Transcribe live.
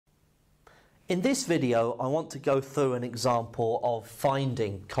In this video, I want to go through an example of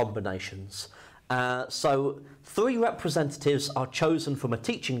finding combinations. So 3 representatives are chosen from a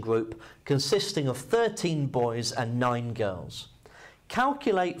teaching group consisting of 13 boys and 9 girls.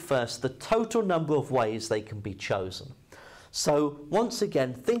 Calculate first the total number of ways they can be chosen. So once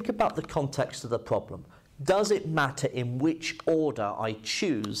again, think about the context of the problem. Does it matter in which order I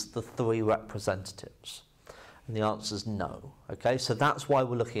choose the 3 representatives? And the answer is no. Okay, so that's why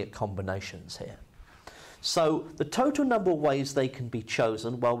we're looking at combinations here. So the total number of ways they can be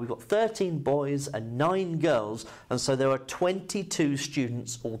chosen, well, we've got 13 boys and 9 girls, and so there are 22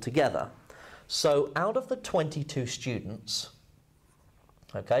 students altogether. So out of the 22 students,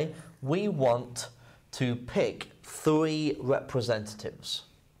 okay, we want to pick 3 representatives.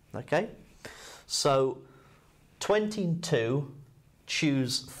 Okay, so 22,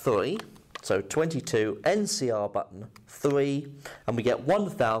 choose 3. So 22, NCR button, 3, and we get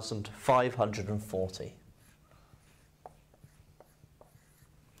 1,540.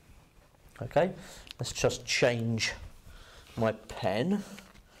 Okay, let's just change my pen.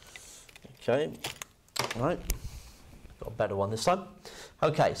 Okay, all right, got a better one this time.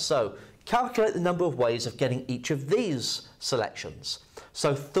 Okay, so calculate the number of ways of getting each of these selections.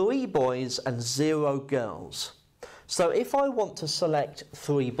 So 3 boys and 0 girls. So if I want to select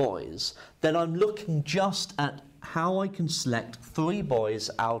 3 boys, then I'm looking just at how I can select 3 boys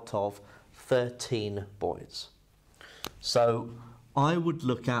out of 13 boys. So I would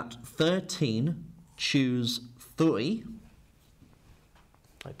look at 13, choose 3,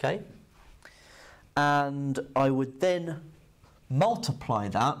 okay, and I would then multiply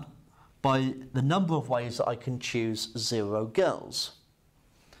that by the number of ways that I can choose 0 girls.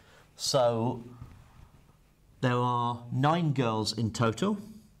 So there are 9 girls in total,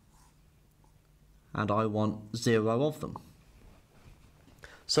 and I want 0 of them.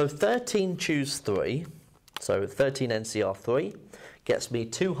 So 13 choose 3, so 13 NCR 3 gets me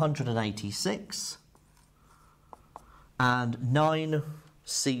 286, and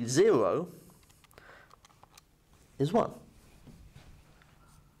 9C0 is 1.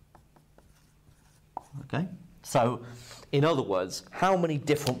 Okay, so in other words, how many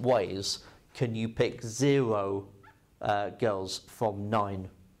different ways can you pick 0 girls from 9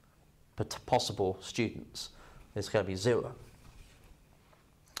 possible students? It's going to be 0.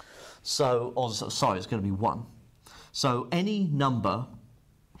 So, sorry, it's going to be 1. So any number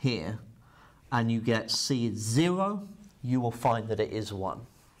here, and you get C 0, you will find that it is 1.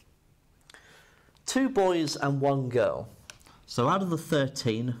 2 boys and 1 girl. So out of the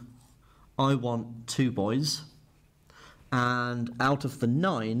 13, I want 2 boys, and out of the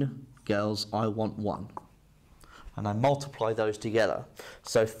 9 girls, I want 1. And I multiply those together.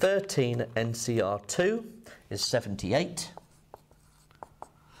 So 13 NCR2 is 78,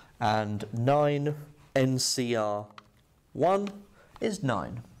 and 9 NCR1 is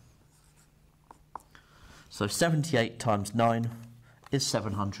 9. So 78 times 9 is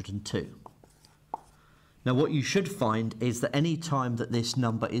 702. Now what you should find is that any time that this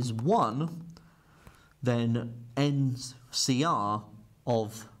number is 1, then NCR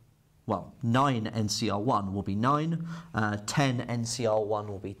of, well, 9 NCR1 will be 9, 10 NCR1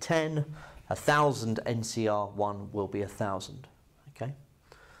 will be 10, 1,000 NCR1 will be 1,000. Okay?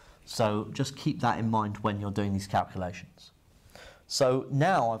 So just keep that in mind when you're doing these calculations. So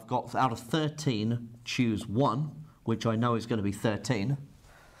now I've got, out of 13, choose 1, which I know is going to be 13.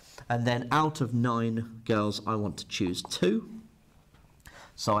 And then out of 9 girls, I want to choose 2.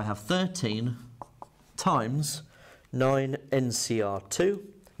 So I have 13 times 9 NCR2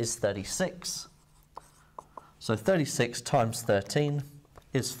 is 36. So 36 times 13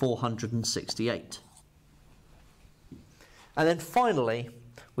 is 468. And then finally,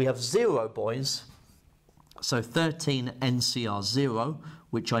 we have 0 boys. So 13 NCR0,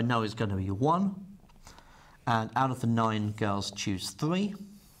 which I know is going to be 1. And out of the 9 girls, choose 3.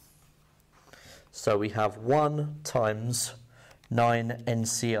 So we have 1 times 9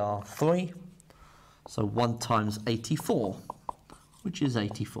 NCR3. So 1 times 84, which is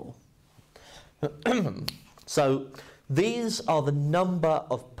 84. So these are the number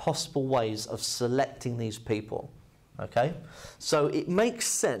of possible ways of selecting these people. Okay? So it makes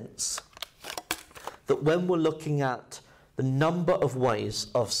sense that when we're looking at the number of ways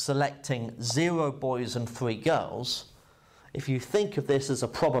of selecting 0 boys and 3 girls, if you think of this as a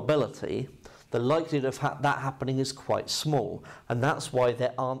probability, the likelihood of that happening is quite small, and that's why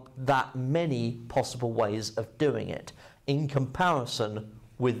there aren't that many possible ways of doing it in comparison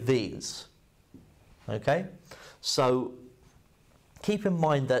with these. Okay? So keep in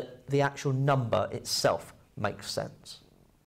mind that the actual number itself makes sense.